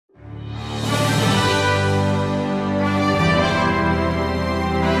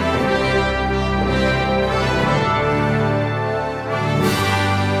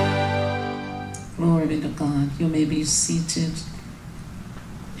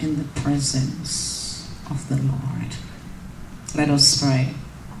in the presence of the Lord. Let us pray.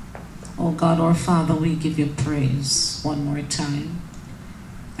 Oh God, our Father, we give you praise one more time.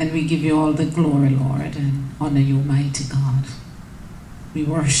 And we give you all the glory, Lord, and honor you, mighty God. We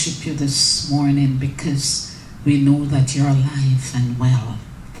worship you this morning because we know that you're alive and well.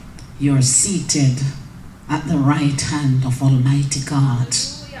 You're seated at the right hand of Almighty God,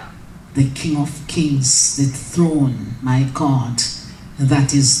 the King of Kings, the throne, my God,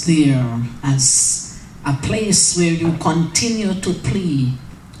 that is there as a place where you continue to plead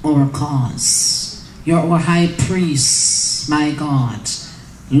our cause. You're our high priest, my God.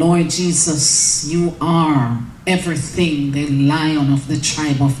 Lord Jesus, you are everything, the Lion of the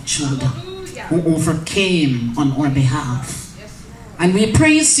tribe of Judah, who overcame on our behalf. And we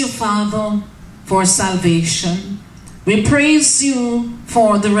praise you, Father, for salvation. We praise you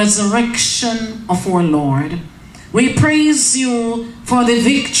for the resurrection of our Lord. We praise you for the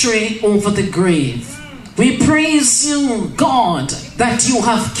victory over the grave. We praise you, God, that you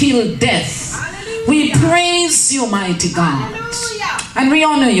have killed death. We praise you, mighty God. And we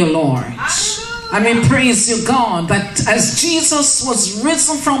honor you, Lord. And we praise you, God, that as Jesus was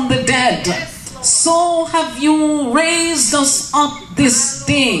risen from the dead, so have you raised us up this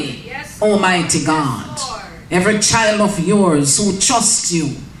day, Almighty God. Every child of yours who trusts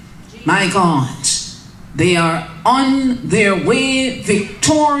you, my God, they are on their way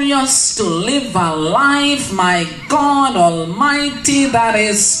victorious to live a life, my God Almighty, that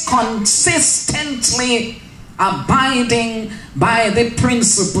is consistently abiding by the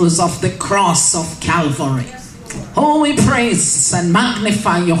principles of the cross of Calvary. Oh, we praise and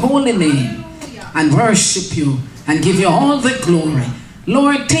magnify your holy name and worship you and give you all the glory.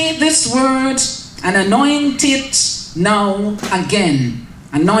 Lord, take this word and anoint it now again.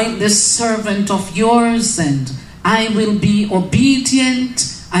 Anoint this servant of yours, and I will be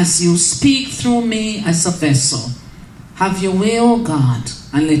obedient as you speak through me as a vessel. Have your way, O God,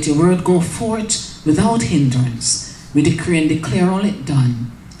 and let your word go forth without hindrance. We decree and declare all it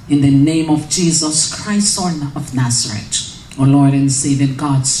done in the name of Jesus Christ of Nazareth, our Lord and Savior.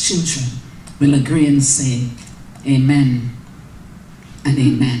 God's children will agree and say amen and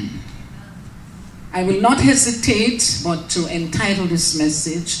amen. I will not hesitate but to entitle this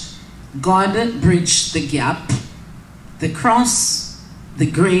message, God Bridged the Gap, the Cross, the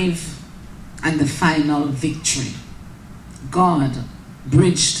Grave, and the Final Victory. God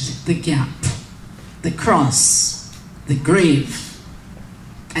bridged the gap, the cross, the grave,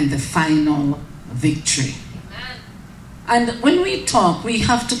 and the final victory. Amen. And when we talk, we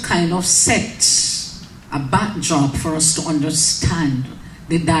have to kind of set a backdrop for us to understand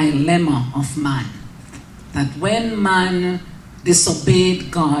the dilemma of man. That when man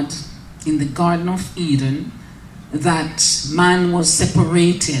disobeyed God in the Garden of Eden, that man was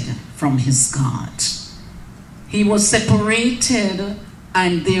separated from his God. He was separated,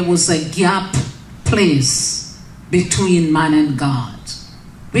 and there was a gap place between man and God.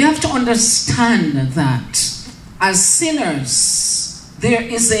 We have to understand that as sinners, there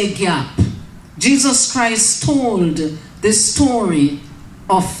is a gap. Jesus Christ told the story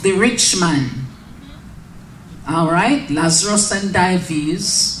of the rich man. All right, Lazarus and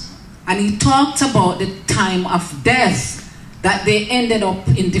Dives, and he talked about the time of death, that they ended up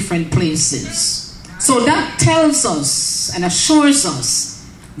in different places. So that tells us and assures us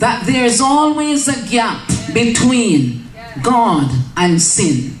that there is always a gap between God and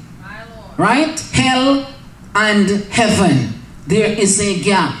sin. Right? Hell and heaven. There is a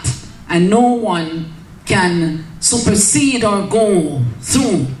gap, and no one can supersede or go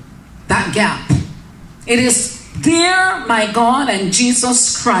through that gap. It is there, my God, and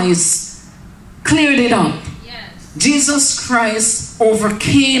Jesus Christ cleared it up. Yes. Jesus Christ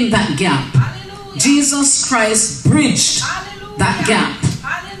overcame that gap. Hallelujah. Jesus Christ bridged Hallelujah. That gap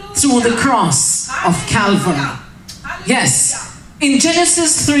Hallelujah. Through the cross of Calvary. Hallelujah. Yes. In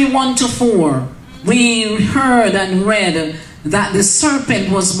Genesis 3:1-4, we heard and read that the serpent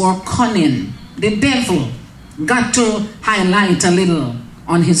was more cunning. The devil got to highlight a little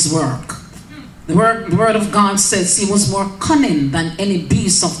on his work. The word of God says he was more cunning than any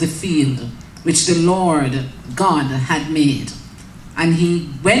beast of the field which the Lord God had made. And he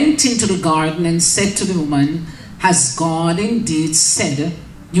went into the garden and said to the woman, has God indeed said,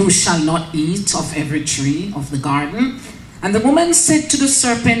 you shall not eat of every tree of the garden? And the woman said to the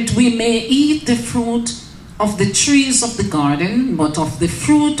serpent, we may eat the fruit of the trees of the garden, but of the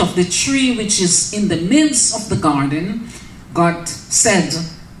fruit of the tree which is in the midst of the garden, God said,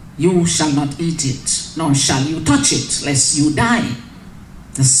 you shall not eat it, nor shall you touch it, lest you die.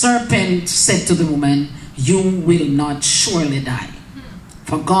 The serpent said to the woman, you will not surely die.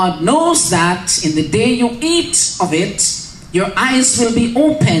 For God knows that in the day you eat of it, your eyes will be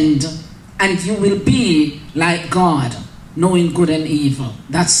opened and you will be like God, knowing good and evil.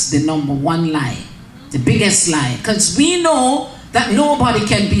 That's the number one lie, the biggest lie. Because we know that nobody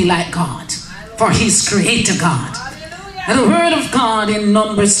can be like God, for He's Creator God. And the word of God in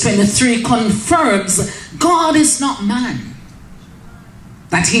Numbers 23 confirms God is not man,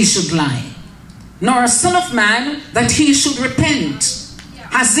 that He should lie, nor a son of man, that He should repent.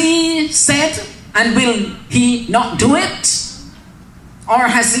 Has He said, and will He not do it? Or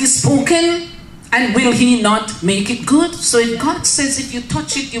has He spoken, and will He not make it good? So if God says if you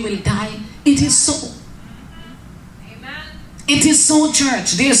touch it you will die, it is so. Amen. It is so,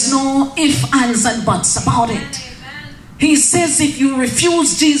 church. There's no ifs, ands, and buts about it. Amen. He says if you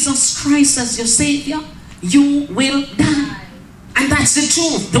refuse Jesus Christ as your Savior, you will die. And that's the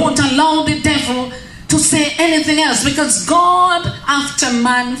truth. Don't allow the devil to say anything else, because God, after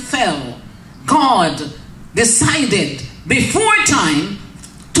man fell, God decided before time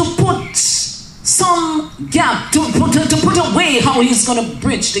to put some gap, to put away how He's going to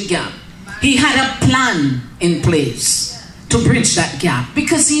bridge the gap. He had a plan in place to bridge that gap,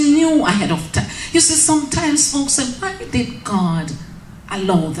 because He knew ahead of time. You see, sometimes folks say, why did God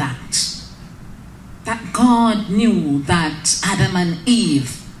allow that? That God knew that Adam and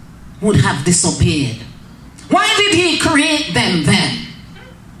Eve would have disobeyed. Why did He create them then?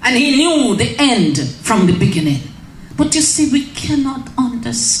 And He knew the end from the beginning. But you see, we cannot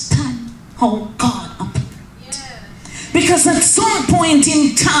understand how God operates. Because at some point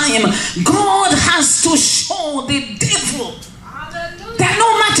in time, God has to show the devil that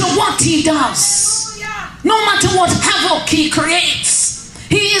no matter what he does, no matter what havoc he creates,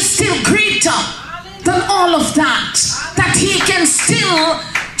 he is still greater than all of that. That he can still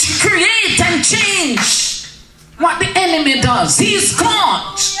create and change what the enemy does. He's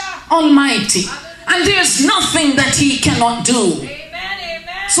God Almighty, and there's nothing that He cannot do.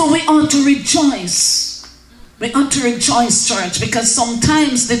 So we ought to rejoice. We ought to rejoice, church, because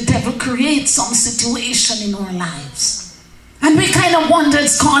sometimes the devil creates some situation in our lives, and we kind of wonder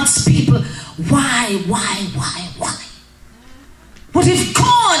as God's people, why? But if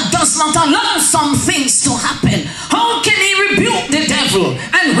God does not allow some things to happen, how can He rebuke the devil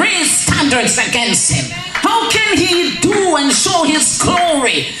and raise standards against him? How can He do and show His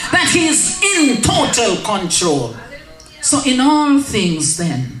glory that He is in total control? So in all things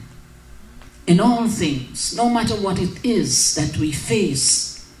then, in all things, no matter what it is that we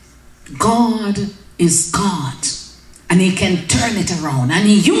face, God is God, and He can turn it around, and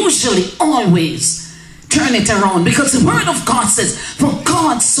He usually always turn it around, because the word of God says, for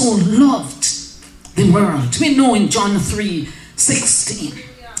God so loved the world. We know in John 3:16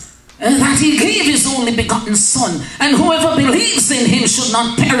 that He gave His only begotten Son, and whoever believes in Him should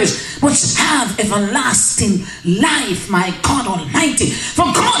not perish but have everlasting life. My God Almighty, for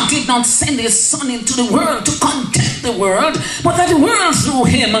God did not send His Son into the world to condemn the world, but that the world through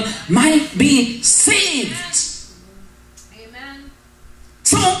Him might be saved. Amen.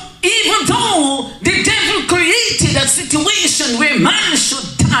 So even though the devil created a situation where man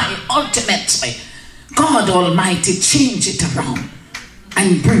should die ultimately, God Almighty changed it around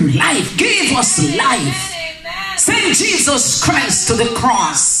and bring life, gave us life. Send Jesus Christ to the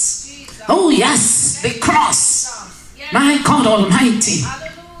cross. Oh yes, the cross. My God Almighty,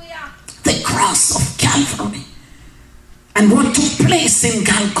 the cross of Calvary. And what took place in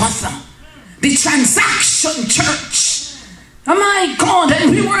Golgotha, the transaction, church. Oh my God,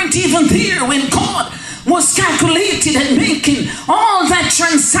 and we weren't even there when God was calculating and making all that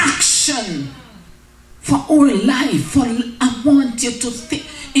transaction for our life. For I want you to think,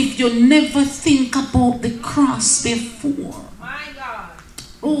 if you never think about the cross before. My God.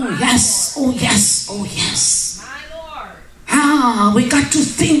 Oh yes, oh yes, oh yes. My Lord. We got to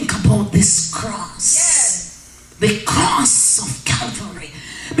think about this cross. Yes. The cross of Calvary.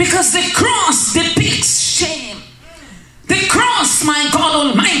 Because the cross depicts shame. The cross, my God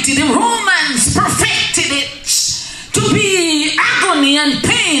Almighty, the Romans perfected it to be agony and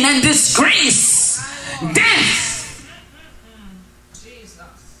pain and disgrace, death,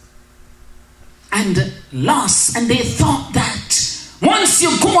 and loss. And they thought that once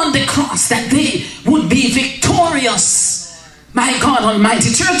you go on the cross, that they would be victorious. My God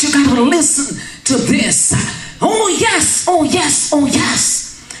Almighty, church, you got to listen to this. Oh yes, oh yes, oh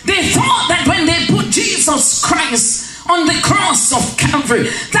yes. They thought that when they put Jesus Christ on the cross of Calvary,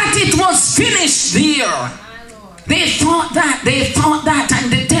 that it was finished there. They thought that,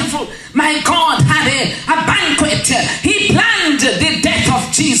 and the devil, my God, had a banquet. He planned the death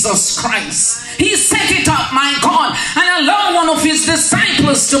of Jesus Christ. He set it up, my God, and allowed one of His disciples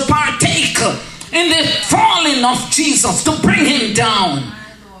Jesus to partake in the falling of Jesus, to bring him down.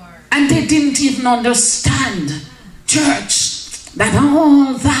 And they didn't even understand, church, that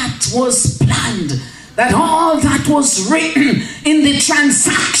all that was planned, that all that was written in the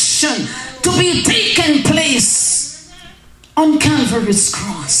transaction to be taken place on Calvary's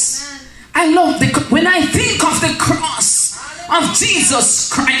cross. I love when I think of the cross of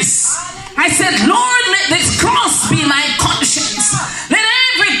Jesus Christ, I said, Lord, let this cross be my conscience. Let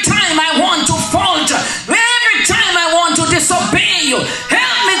every time I want to falter, every time I want to disobey you,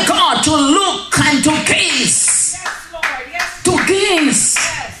 help me, God, to look and to gaze. Yes, Lord. Yes, to gaze.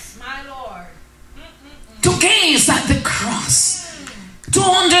 Yes, my Lord. To gaze at the cross. To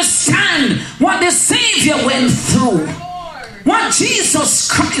understand what the Savior went through. What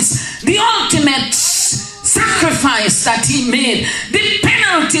Jesus Christ, the ultimate sacrifice that he made, the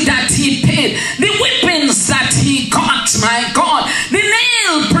penalty that he paid, the whippings that he got, my God, the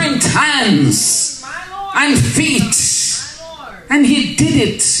nail print hands and feet. And he did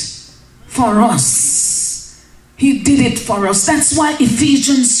it for us. He did it for us. That's why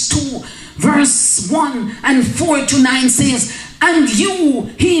Ephesians 2 verse 1 and 4 to 9 says, and you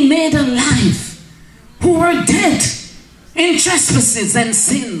he made alive who were dead in trespasses and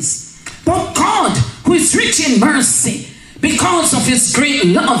sins. But God, who is rich in mercy, because of his great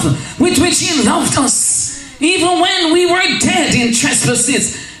love with which he loved us, even when we were dead in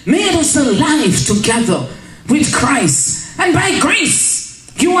trespasses, made us alive together with Christ. And by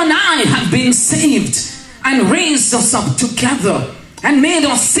grace, you and I have been saved and raised us up together and made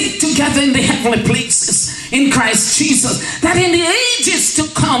us sit together in the heavenly places in Christ Jesus, that in the ages to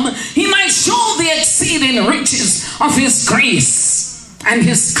come, he might show the exceeding riches of his grace and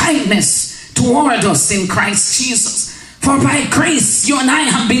his kindness toward us in Christ Jesus. For by grace, you and I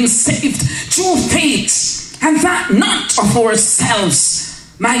have been saved through faith, and that not of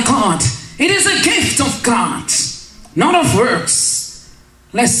ourselves, my God. It is a gift of God, not of works,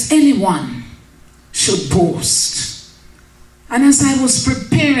 lest anyone should boast. And as I was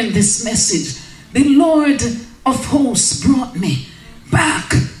preparing this message, the Lord of hosts brought me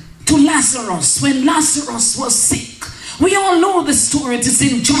back to Lazarus when Lazarus was sick. We all know the story. It is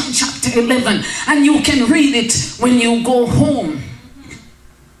in John chapter 11, and you can read it when you go home.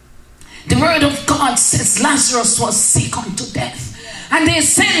 The word of God says Lazarus was sick unto death. And they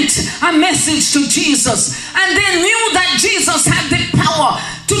sent a message to Jesus, and they knew that Jesus had the power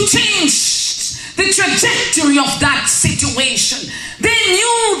to change the trajectory of that situation. They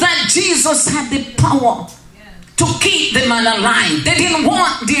knew that Jesus had the power to keep the man alive. They didn't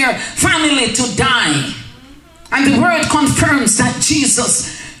want their family to die. And the word confirms that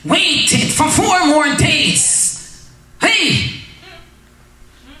Jesus waited for 4 more days. Hey!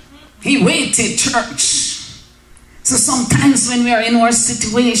 He waited, church. So sometimes when we are in our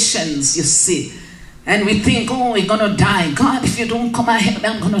situations, you see, and we think, oh, we're going to die. God, if you don't come ahead,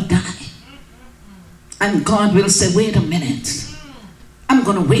 I'm going to die. And God will say, wait a minute. I'm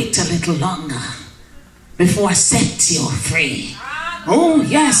going to wait a little longer before I set you free. Oh,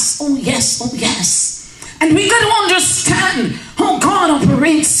 yes, oh, yes, oh, yes. And we got to understand how God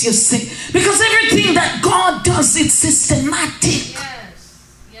operates, you see. Because everything that God does, it's systematic.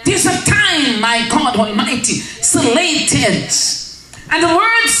 There's a time, my God Almighty, slated. And the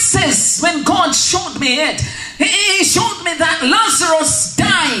word says, when God showed me it, he showed me that Lazarus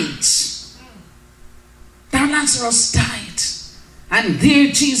died. That Lazarus died. And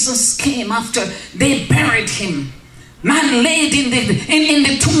there Jesus came after they buried him. Man laid in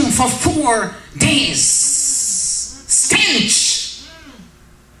the tomb for 4 days. Stench.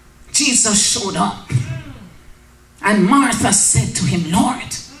 Jesus showed up. And Martha said to him,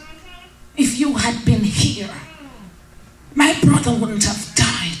 Lord, if you had been here, my brother wouldn't have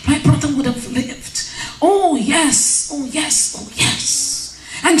died. My brother would have lived. Oh yes, oh yes, oh yes.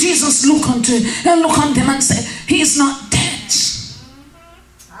 And Jesus looked on them and said, he is not dead.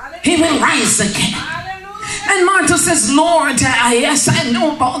 He will rise again. And Martha says, Lord, yes, I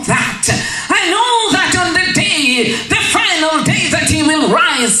know about that. I know that on the day, the final day, that he will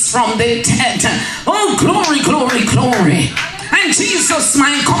rise from the dead. Oh, glory, glory, glory. And Jesus,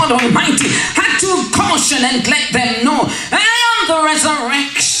 my God Almighty, had to caution and let them know, I am the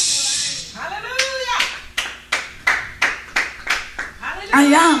resurrection. Hallelujah. Hallelujah. I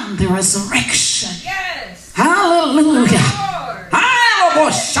am the resurrection. Yes. Hallelujah.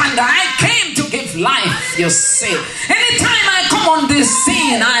 I came to give life, you see. Anytime I come on this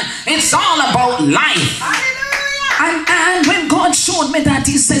scene, it's all about life. And when God showed me that,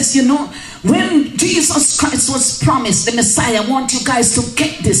 he says, you know, when Jesus Christ was promised the Messiah, I want you guys to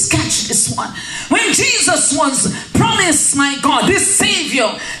get this, catch this one. When Jesus was promised, my God, this Savior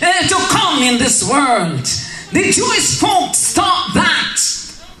Savior to come in this world. The Jewish folks thought that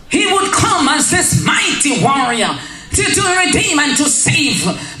he would come as this mighty warrior to redeem and to save,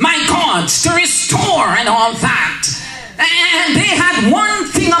 my God, to restore and all that. And they had one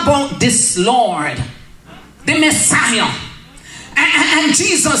thing about this Lord, the Messiah. And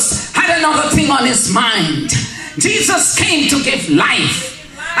Jesus had another thing on his mind. Jesus came to give life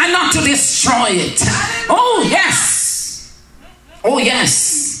and not to destroy it. Oh yes. Oh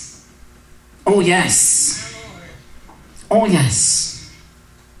yes. Oh yes. Oh yes.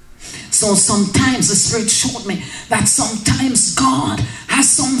 So sometimes the Spirit showed me that sometimes God has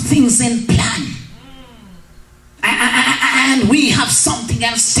some things in plan. And we have something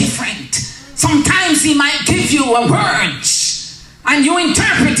else different. Sometimes he might give you a word and you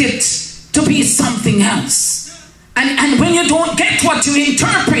interpret it to be something else. And when you don't get what you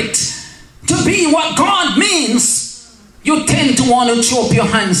interpret to be what God means, you tend to want to throw up your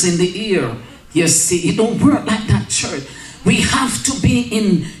hands in the air. You see, it don't work like that, church. We have to be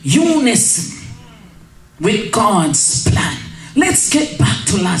in unison with God's plan. Let's get back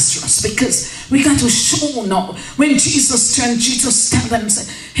to Lazarus, because we got to show now. When Jesus turned, Jesus tell them, say,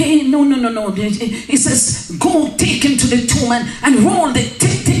 hey, no. He says, go take him to the tomb and roll the,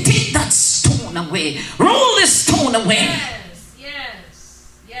 take that stone away. Roll the stone away. Yes.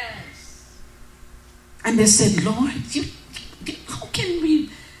 And they said, Lord, how can we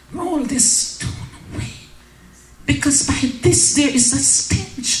roll this stone away? Because by this there is a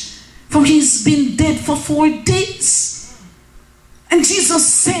stench, for he's been dead for 4 days. And Jesus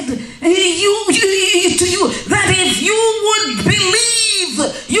said to you that if you would believe,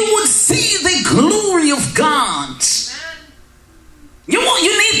 you would see the glory of God. You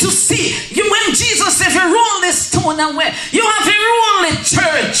need to see. When Jesus said, if you roll this stone away, you have to roll it,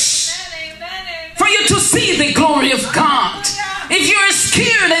 church, for you to see the glory of God. If you're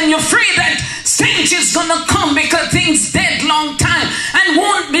scared and you're afraid that stench is going to come because things dead long time and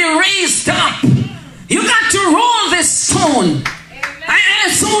won't be raised up, you got to roll this stone.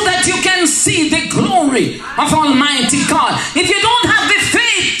 And so that you can see the glory of Almighty God. If you don't have the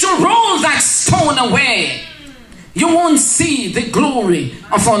faith to roll that stone away, you won't see the glory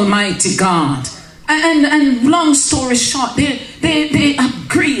of Almighty God. And long story short, they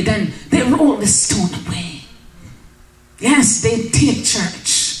agreed and they rolled the stone away. Yes, they did,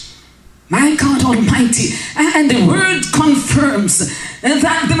 church. My God Almighty. And the word confirms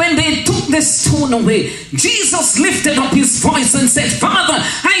that when they took the stone away, Jesus lifted up his voice and said, Father,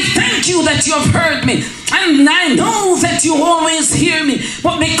 I thank you that you have heard me. And I know that you always hear me.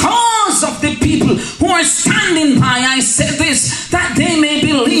 But because of the people who are standing by, I said this, that they may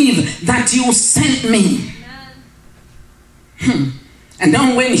believe that you sent me. And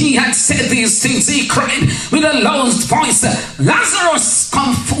now when he had said these things, he cried with a loud voice, Lazarus,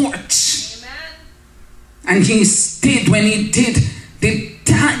 come forth. And he did. When he did,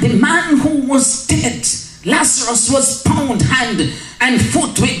 the man who was dead, Lazarus, was bound hand and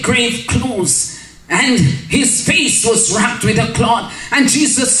foot with grave clothes, and his face was wrapped with a cloth. And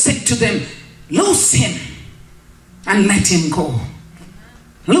Jesus said to them, loose him and let him go.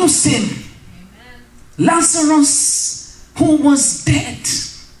 Loose him. Lazarus, who was dead,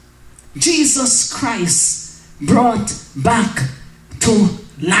 Jesus Christ brought back to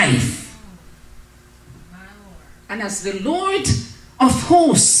life. And as the Lord of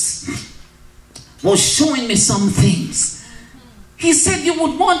hosts was showing me some things, he said you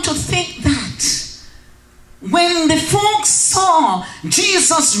would want to think that when the folks saw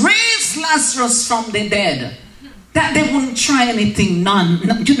Jesus raise Lazarus from the dead, that they wouldn't try anything,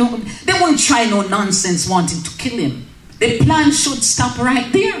 they wouldn't try no nonsense wanting to kill him. The plan should stop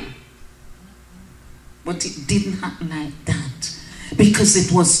right there. But it didn't happen like that, because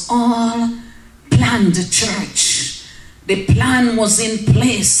it was all planned, church. The plan was in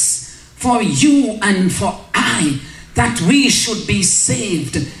place for you and for I, that we should be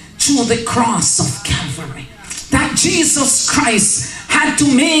saved through the cross of Calvary. That Jesus Christ had to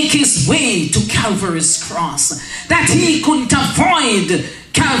make his way to Calvary's cross. That he couldn't avoid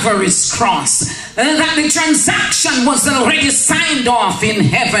Calvary's cross. That the transaction was already signed off in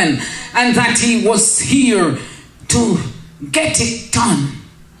heaven. And that he was here to get it done.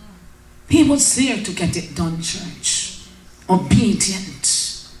 He was there to get it done, church. Obedience.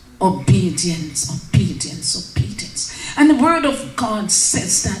 And the word of God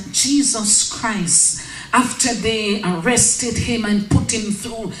says that Jesus Christ, after they arrested him and put him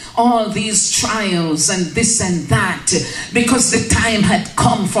through all these trials and this and that, because the time had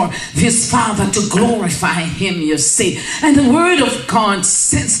come for his Father to glorify him, you see. And the word of God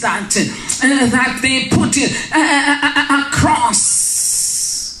says that they put a cross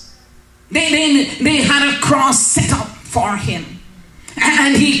they had a cross set up for him.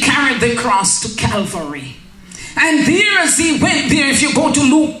 And he carried the cross to Calvary. And there as he went there, if you go to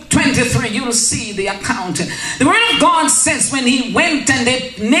Luke 23, you'll see the account. The word of God says when he went and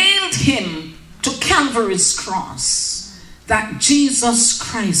they nailed him to Calvary's cross, that Jesus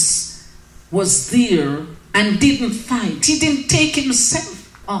Christ was there and didn't fight. He didn't take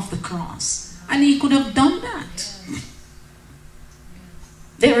himself off the cross. And he could have done that.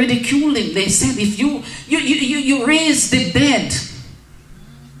 They ridiculed him. They said, if you raise the dead,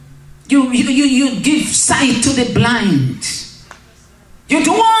 you give sight to the blind, you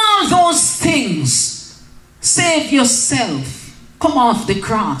do all those things, save yourself, come off the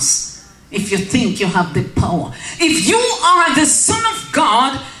cross if you think you have the power. If you are the Son of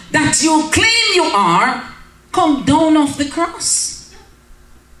God that you claim you are, come down off the cross.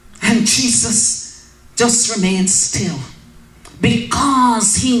 And Jesus just remained still,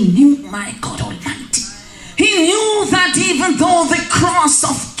 because he knew, my God Almighty, he knew that even though the cross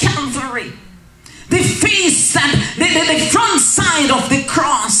of Calvary, the face that the front side of the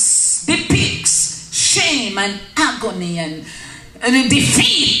cross depicts shame and agony and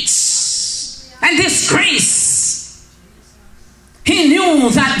defeat and disgrace, he knew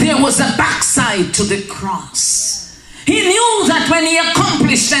that there was a backside to the cross. He knew that when he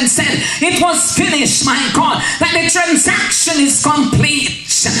accomplished and said, it was finished, my God, that the transaction is complete,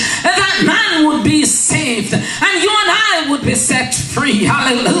 that man would be saved, and you and I would be set free.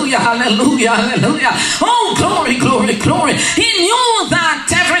 Hallelujah, hallelujah, hallelujah. Oh, glory, glory, glory. He knew that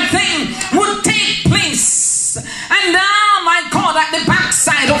everything would take place. And now, my God, at the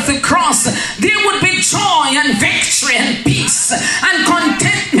backside of the cross, there would be joy and victory and peace and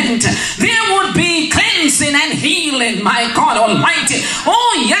contentment. There would be cleansing and healing, my God Almighty.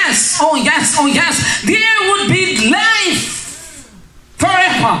 Oh yes, oh yes, oh yes. There would be life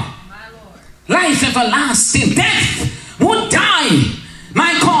forever. Life everlasting. Death would die,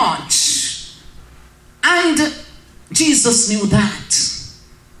 my God. And Jesus knew that.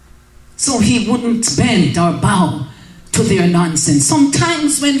 So he wouldn't bend or bow to their nonsense.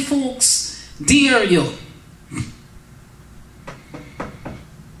 Sometimes when folks dare you,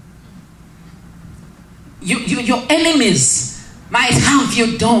 your enemies might have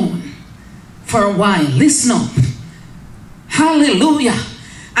you down for a while. Listen up. Hallelujah.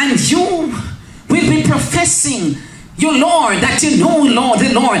 And you will be professing your Lord, that you know Lord,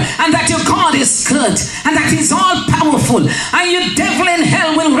 the Lord, and that your God is good, and that he's all powerful, and your devil in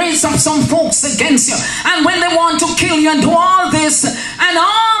hell will raise up some folks against you, and when they want to kill you and do all this, and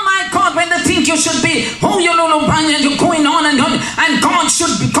oh my God, when they think you should be, oh you little bunny, and you're going on, and God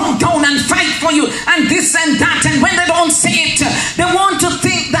should come down and fight for you, and this and that, and when they don't say it, they want to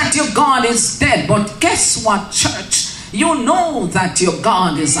think that your God is dead. But guess what, church? You know that your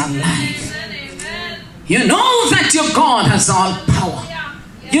God is alive. You know that your God has all power.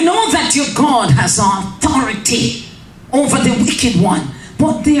 You know that your God has authority over the wicked one.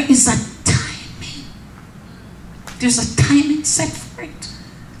 But there is a timing. There's a timing set for it.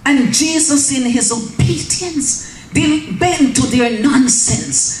 And Jesus, in his obedience, didn't bend to their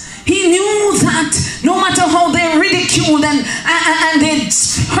nonsense. He knew that no matter how they ridiculed and they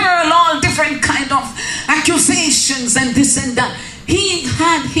hurl all different kind of accusations and this and that, he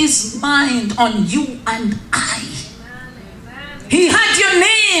had his mind on you and I. He had your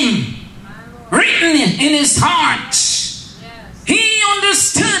name written in his heart. He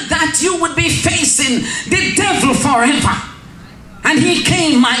understood that you would be facing the devil forever. And he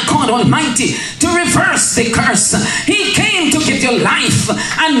came, my God Almighty, to reverse the curse. He came to give you life,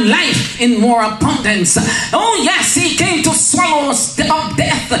 and life in more abundance. Oh yes, he came to swallow up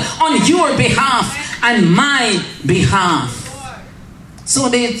death on your behalf and my behalf. So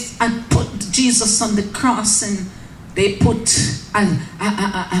they put Jesus on the cross, and they put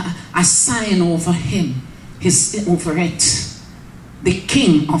a sign over him, over it, the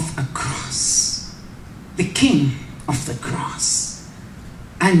King of a cross, the King of the cross.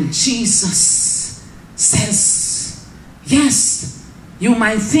 And Jesus says, yes, you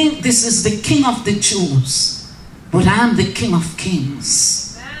might think this is the King of the Jews, but I am the King of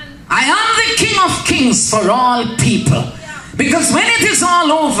Kings. I am the King of Kings for all people. Because when it is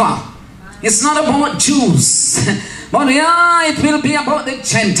all over, it's not about Jews, but yeah, it will be about the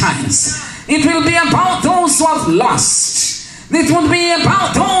Gentiles. It will be about those who have lost. It would be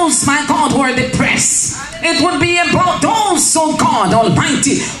about those, my God, who are depressed. It would be about those, oh God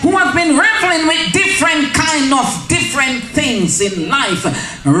Almighty, who have been reveling with different things in life.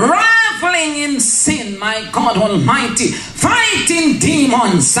 Reveling in sin, my God Almighty. Fighting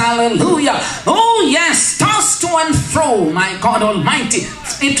demons, hallelujah. Oh yes, tossed to and fro, my God Almighty.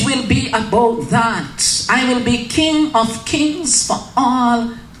 it will be about that. I will be King of kings for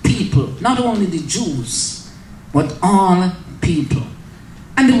all people, not only the Jews, but all people.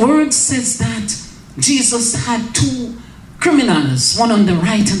 And the word says that Jesus had two criminals, one on the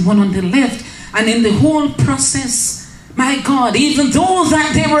right and one on the left. And in the whole process, my God, even though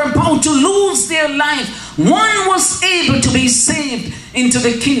that they were about to lose their life, one was able to be saved into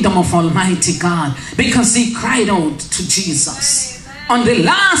the kingdom of Almighty God because he cried out to Jesus on the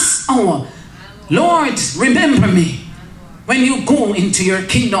last hour, Lord, remember me when you go into your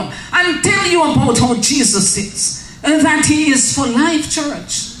kingdom, and tell you about how Jesus is and that he is for life,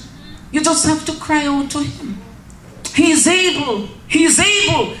 church. You just have to cry out to him. He's able, he's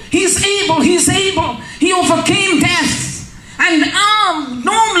able, he's able, he's able. He overcame death. And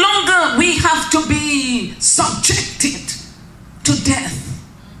no longer we have to be subjected to death.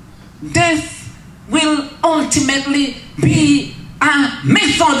 Death will ultimately be a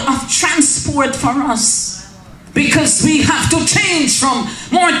method of transport for us, because we have to change from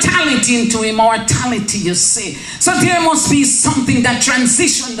mortality into immortality, you see. So there must be something that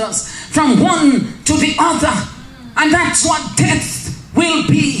transitioned us from one to the other. And that's what death will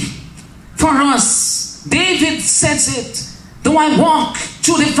be for us. David says it. Though I walk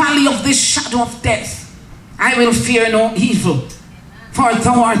through the valley of the shadow of death, I will fear no evil. For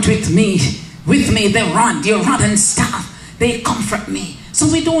thou art with me, the rod, your rod and staff, they comfort me.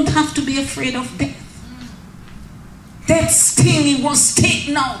 So we don't have to be afraid of death. Death's sting was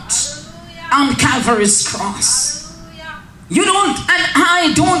taken out on Calvary's cross. You don't and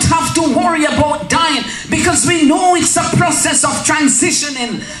I don't have to worry about dying, because we know it's a process of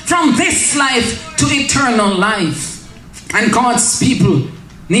transitioning from this life to eternal life. And God's people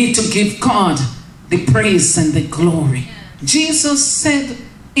need to give God the praise and the glory. Jesus said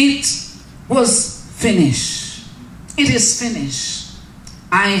it was finished. It is finished.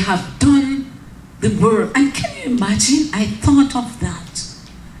 I have done the work. And can you imagine? I thought of that.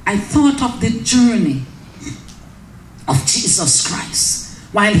 I thought of the journey of Jesus Christ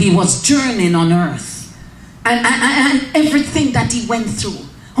while he was journeying on earth, and everything that he went through.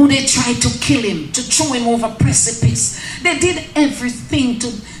 How they tried to kill him, to throw him over precipice. They did everything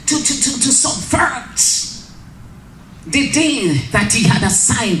to subvert the day that he had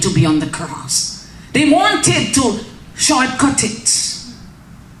assigned to be on the cross. They wanted to shortcut it,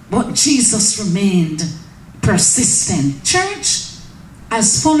 but Jesus remained persistent. Church,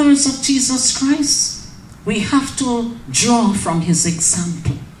 as followers of Jesus Christ, we have to draw from his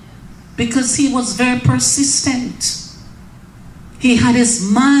example, because he was very persistent. He had his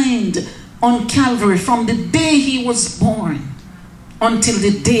mind on Calvary from the day he was born until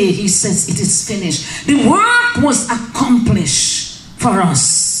the day he says it is finished. The work was accomplished for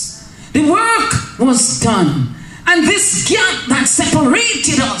us. The work was done. And this gap that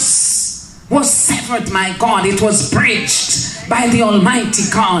separated us was severed, my God. It was bridged by the Almighty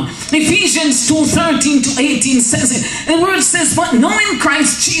God. Ephesians 2:13 to 18 says it. The word says, but knowing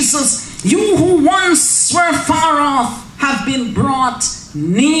Christ Jesus, you who once were far off have been brought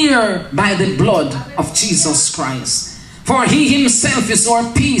near by the blood of Jesus Christ. For he himself is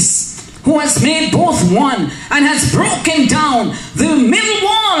our peace, who has made both one and has broken down the middle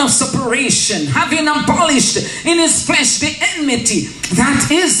wall of separation, having abolished in his flesh the enmity, that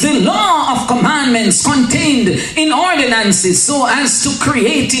is the law of commandments contained in ordinances, so as to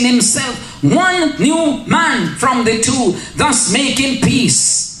create in himself one new man from the two, thus making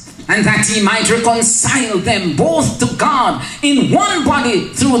peace, and that he might reconcile them both to God in one body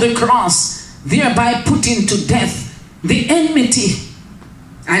through the cross, thereby putting to death the enmity.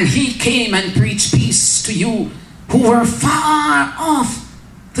 And he came and preached peace to you who were far off,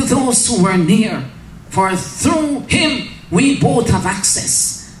 to those who were near. For through him we both have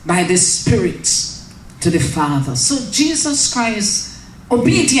access by the Spirit to the Father. So Jesus Christ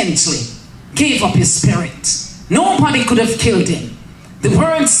obediently gave up his spirit. Nobody could have killed him. The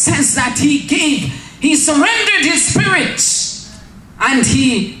word says that he surrendered his spirit and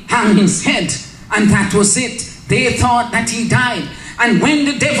he hung his head, and that was it. They thought that he died. And when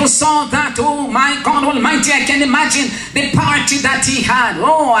the devil saw that, oh my God Almighty, I can imagine the party that he had.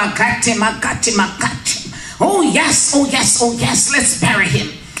 Oh, I got him, I got him, I got him. Oh yes, oh yes, oh yes, let's bury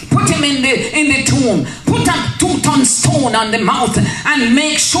him. Put him in the tomb. Put a 2-ton stone on the mouth and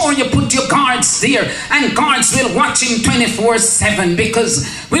make sure you put your guards there. And guards will watch him 24/7,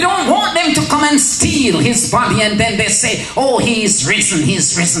 because we don't want them to come and steal his body and then they say, oh, he's risen,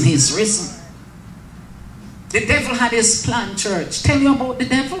 he's risen, he's risen. The devil had his plan, church. Tell you about the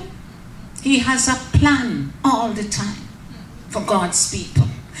devil? He has a plan all the time for God's people.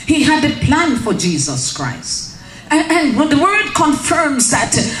 He had a plan for Jesus Christ. And when the word confirms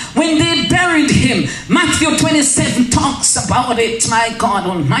that when they buried him, Matthew 27 talks about it, my God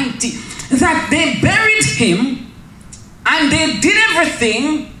Almighty, that they buried him and they did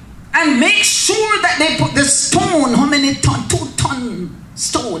everything and make sure that they put the stone, how many ton? 2-ton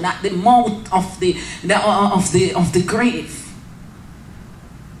stone at the mouth of the grave.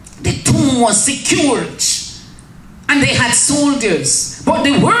 The tomb was secured and they had soldiers. But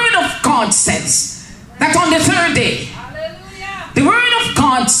the word of God says that on the third day, hallelujah, the word of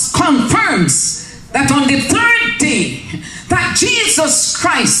God confirms that on the third day, that Jesus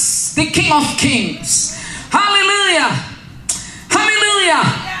Christ, the King of Kings, hallelujah, hallelujah,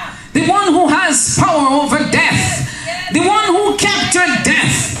 the one who has power over death, the one who captured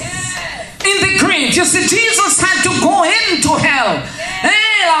death in the grave. You see, Jesus had to go into hell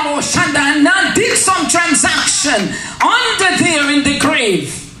and did some transaction under there in the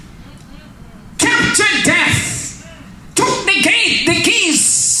grave. Captured death, took the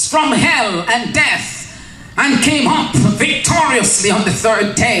keys from hell and death, and came up victoriously on the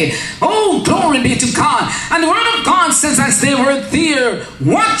third day. Oh, glory be to God. And the word of God says, as they were there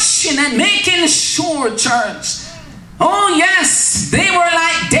watching and making sure, church, oh yes, they were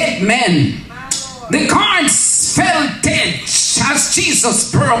like dead men. The guards fell dead as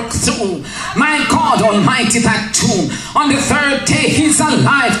Jesus broke through, my God Almighty, that tomb. On the third day, he's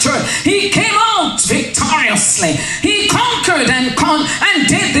alive, church. He came out victoriously. He conquered and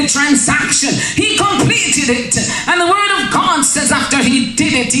did the transaction. He completed it. And the word of God says after he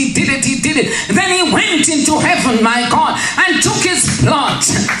did it, then he went into heaven, my God, and took his blood.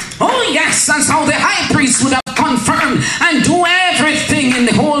 Oh yes, that's how the high priest would have confirmed and do everything in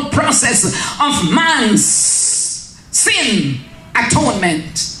the whole process of man's sin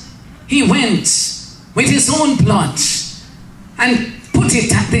atonement. He went with his own blood and put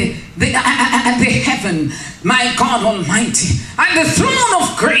it at the heaven, my God Almighty, at the throne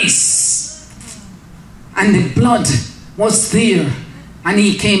of grace. And the blood was there, and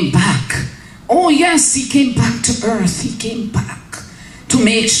he came back. Oh yes, he came back to earth. He came back to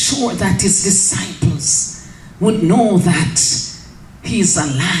make sure that his disciples would know that he's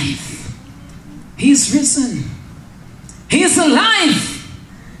alive. He's risen. He's alive.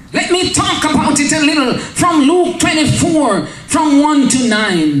 Let me talk about it a little from Luke 24, from 1 to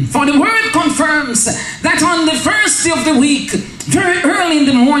 9. For the word confirms that on the first day of the week, very early in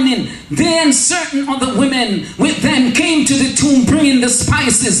the morning, they and certain other women with them came to the tomb, bringing the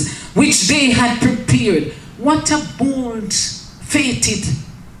spices which they had prepared. What a bold, fated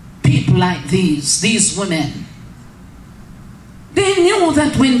people like these women. They knew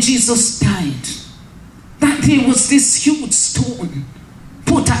that when Jesus died, that there was this huge stone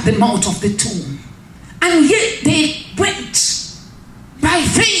put at the mouth of the tomb. And yet they went by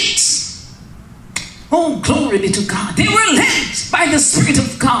faith. Oh, glory be to God. They were led by the Spirit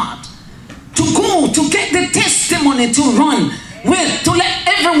of God to go to get the testimony to run with, to let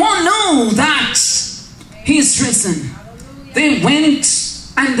everyone know that he's risen. They went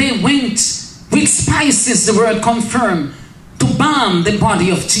and they went with spices, the word confirmed, to balm the body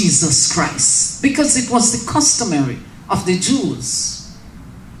of Jesus Christ, because it was the customary of the Jews.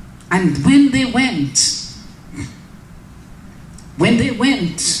 And when they went,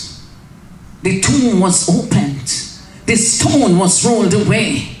 the tomb was opened, the stone was rolled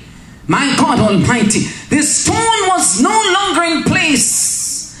away. My God Almighty, the stone was no longer in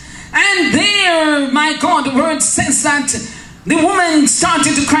place. And there, my God, the word says that the woman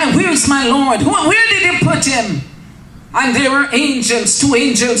started to cry, "Where's my Lord? Where did he put him?" And there were angels, 2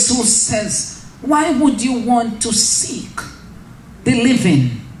 angels, who says, "Why would you want to seek the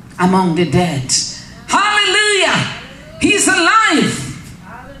living among the dead?" Hallelujah! He's alive.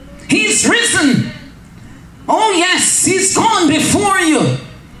 He's risen. Oh yes, he's gone before you.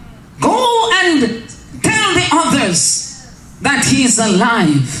 Go and tell the others that he's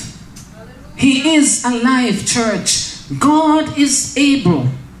alive. He is alive, church. God is able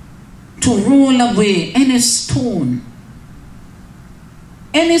to roll away any stone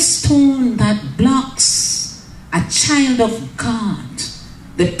that blocks a child of God,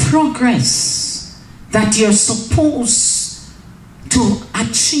 the progress that you're supposed to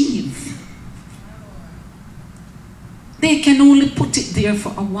achieve. They can only put it there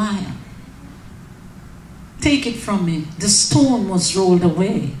for a while. Take it from me. The stone was rolled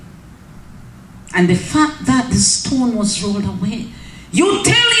away. And the fact that the stone was rolled away, you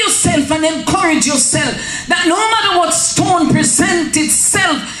tell yourself and encourage yourself that no matter what stone presents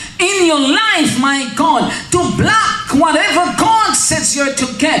itself in your life, my God, to block whatever God says you're to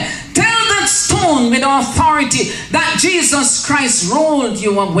get, tell that stone stone with authority that Jesus Christ rolled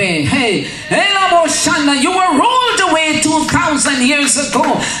you away. Hey, you were rolled away 2,000 years ago,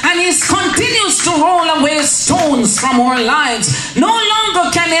 and He continues to roll away stones from our lives. No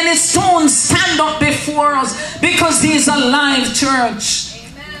longer can any stone stand up before us, because He is alive, church.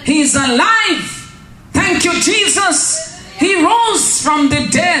 He is alive. Thank you, Jesus. He rose from the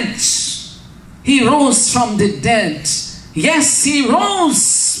dead. He rose from the dead. Yes, He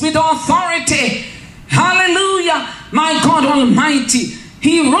rose with authority. Hallelujah. My God Almighty.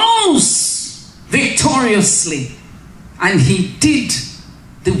 He rose victoriously. And He did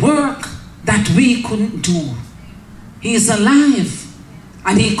the work that we couldn't do. He is alive.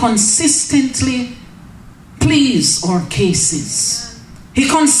 And He consistently pleads our cases. He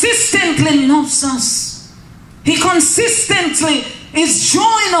consistently loves us. He consistently is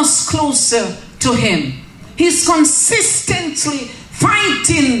drawing us closer to Him. He's consistently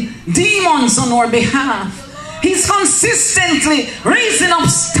fighting demons on our behalf. He's consistently raising up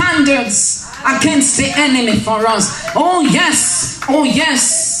standards against the enemy for us. Oh yes, oh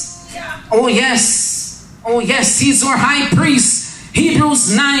yes, oh yes, oh yes. He's our high priest.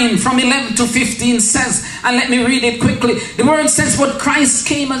 Hebrews 9 from 11 to 15 says, and let me read it quickly. The word says, but Christ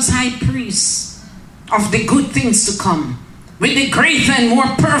came as high priest of the good things to come, with the greater and more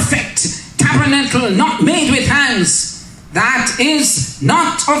perfect tabernacle not made with hands, that is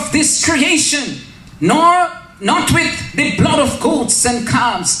not of this creation, nor not with the blood of goats and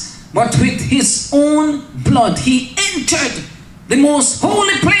calves, but with His own blood He entered the most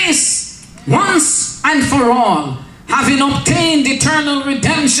holy place once and for all, having obtained eternal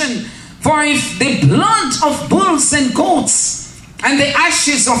redemption. For if the blood of bulls and goats and the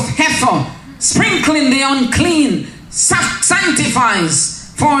ashes of heifer, sprinkling the unclean, sanctifies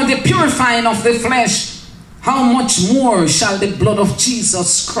for the purifying of the flesh, how much more shall the blood of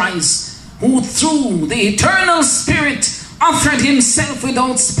Jesus Christ, who through the eternal Spirit offered Himself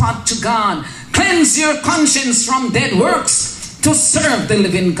without spot to God, cleanse your conscience from dead works to serve the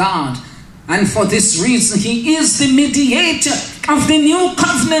living God. And for this reason He is the mediator of the new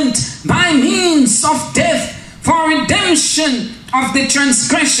covenant by means of death, for redemption of the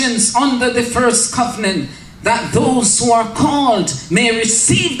transgressions under the first covenant, that those who are called may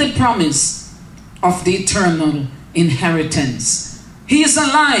receive the promise of the eternal inheritance. He is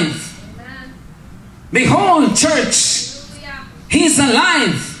alive. Amen. Behold, church, He is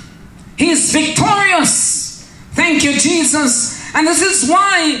alive. He is victorious. Thank you, Jesus. And this is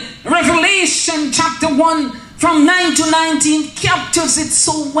why Revelation chapter 1 from 9 to 19 captures it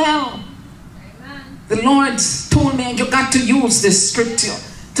so well. Amen. The Lord told me, you got to use this scripture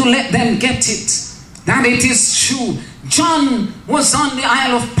to let them get it. That it is true. John was on the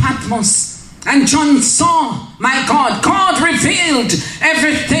Isle of Patmos, and John saw, my God, God revealed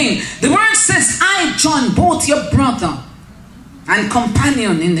everything. The word says, I, John, both your brother and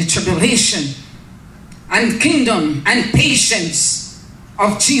companion in the tribulation and kingdom and patience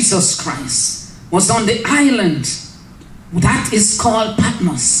of Jesus Christ, was on the island that is called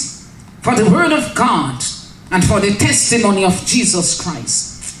Patmos, for the word of God and for the testimony of Jesus Christ.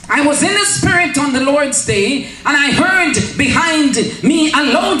 I was in the Spirit on the Lord's day, and I heard behind me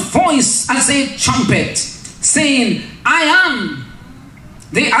a loud voice as a trumpet, saying, I am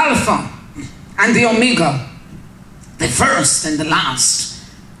the Alpha and the Omega, the first and the last.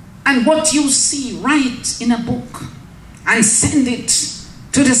 And what you see, write in a book and send it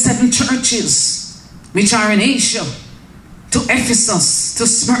to the 7 churches which are in Asia, to Ephesus, to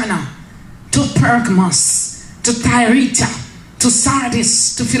Smyrna, to Pergamos, to Thyatira, to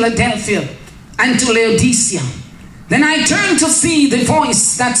Sardis, to Philadelphia, and to Laodicea. Then I turned to see the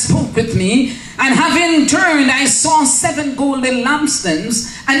voice that spoke with me, and having turned, I saw 7 golden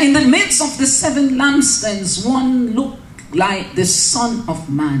lampstands, and in the midst of the 7 lampstands, one looked like the Son of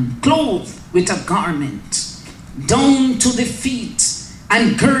Man, clothed with a garment down to the feet,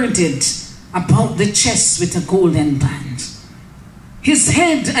 and girded about the chest with a golden band. His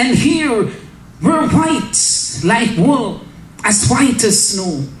head and hair were white like wool, as white as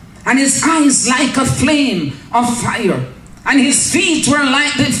snow, and his eyes like a flame of fire, and his feet were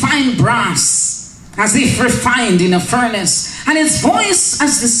like the fine brass, as if refined in a furnace, and his voice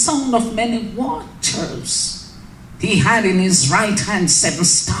as the sound of many waters. He had in his right hand 7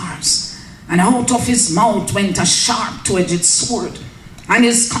 stars, and out of his mouth went a sharp two-edged sword, and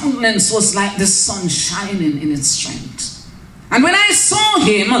his countenance was like the sun shining in its strength. And when I saw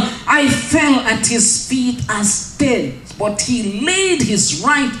him, I fell at his feet as dead. But he laid his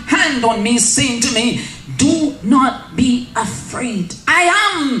right hand on me, saying to me, do not be afraid.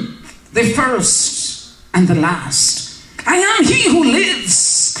 I am the first and the last. I am he who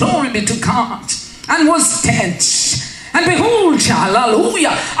lives, glory be to God, and was dead. And behold,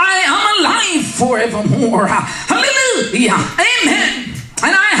 hallelujah, I am alive forevermore. Hallelujah, amen.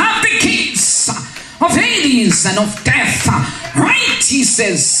 And I have the keys of Hades and of death. Right, he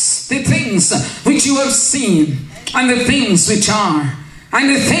says, the things which you have seen, and the things which are, and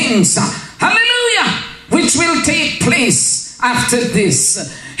the things, hallelujah, which will take place after this.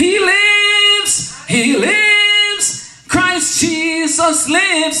 He lives, he lives. Christ Jesus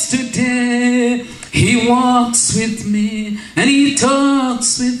lives today. He walks with me and he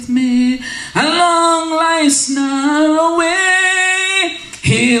talks with me along life's narrow way.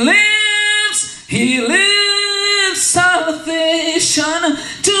 He lives, salvation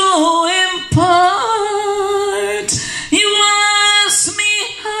to impart. You ask me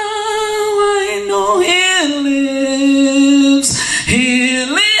how I know he lives. He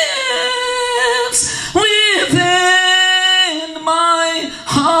lives within my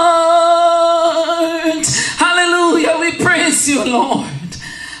heart. Hallelujah, we praise you, Lord.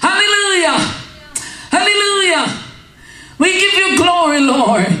 Hallelujah, hallelujah. We give you glory,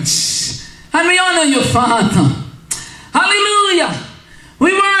 Lord, and we honor you, Father. Hallelujah.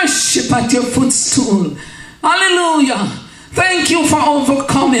 We worship at your footstool. Hallelujah. Thank you for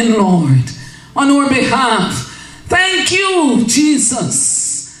overcoming, Lord, on our behalf. Thank you,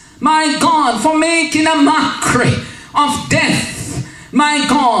 Jesus, my God, for making a mockery of death, my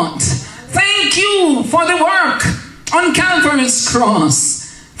God. Thank you for the work on Calvary's cross.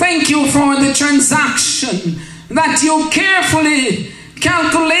 Thank you for the transaction that you carefully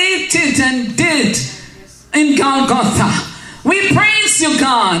calculated and did in Golgotha. We praise you,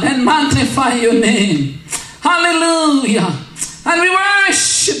 God, and magnify your name. Hallelujah. And we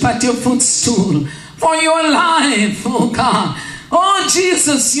worship at your footstool, for you're alive, oh God. Oh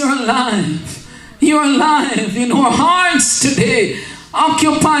Jesus, you're alive. You're alive in our hearts today.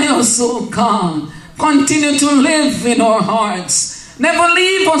 Occupy us, oh God. Continue to live in our hearts. Never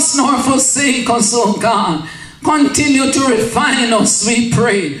leave us nor forsake us, oh God. Continue to refine us, we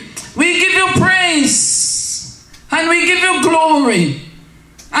pray. We give you praise and we give you glory.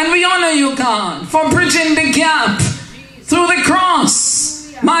 And we honor you, God, for bridging the gap through the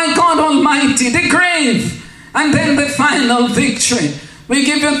cross, my God Almighty, the grave, and then the final victory. We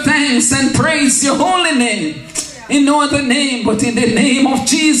give you thanks and praise your holy name. In no other name but in the name of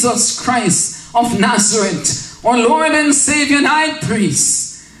Jesus Christ of Nazareth, our Lord and Savior and High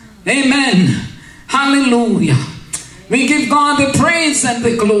Priest. Amen. Hallelujah. We give God the praise and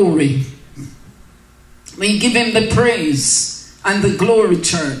the glory. We give him the praise and the glory,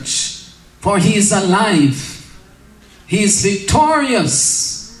 church, for he is alive. He is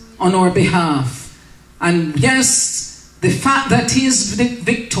victorious on our behalf. And yes, the fact that he is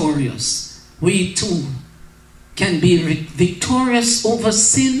victorious, we too can be victorious over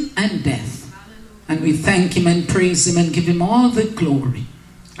sin and death. And we thank him and praise him and give him all the glory.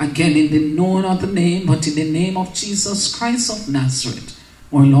 Again, in the no other name, but in the name of Jesus Christ of Nazareth,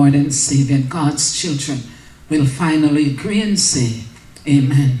 our Lord and Savior. God's children will finally agree and say,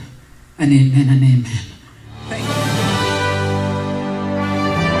 amen and amen and amen. Thank you.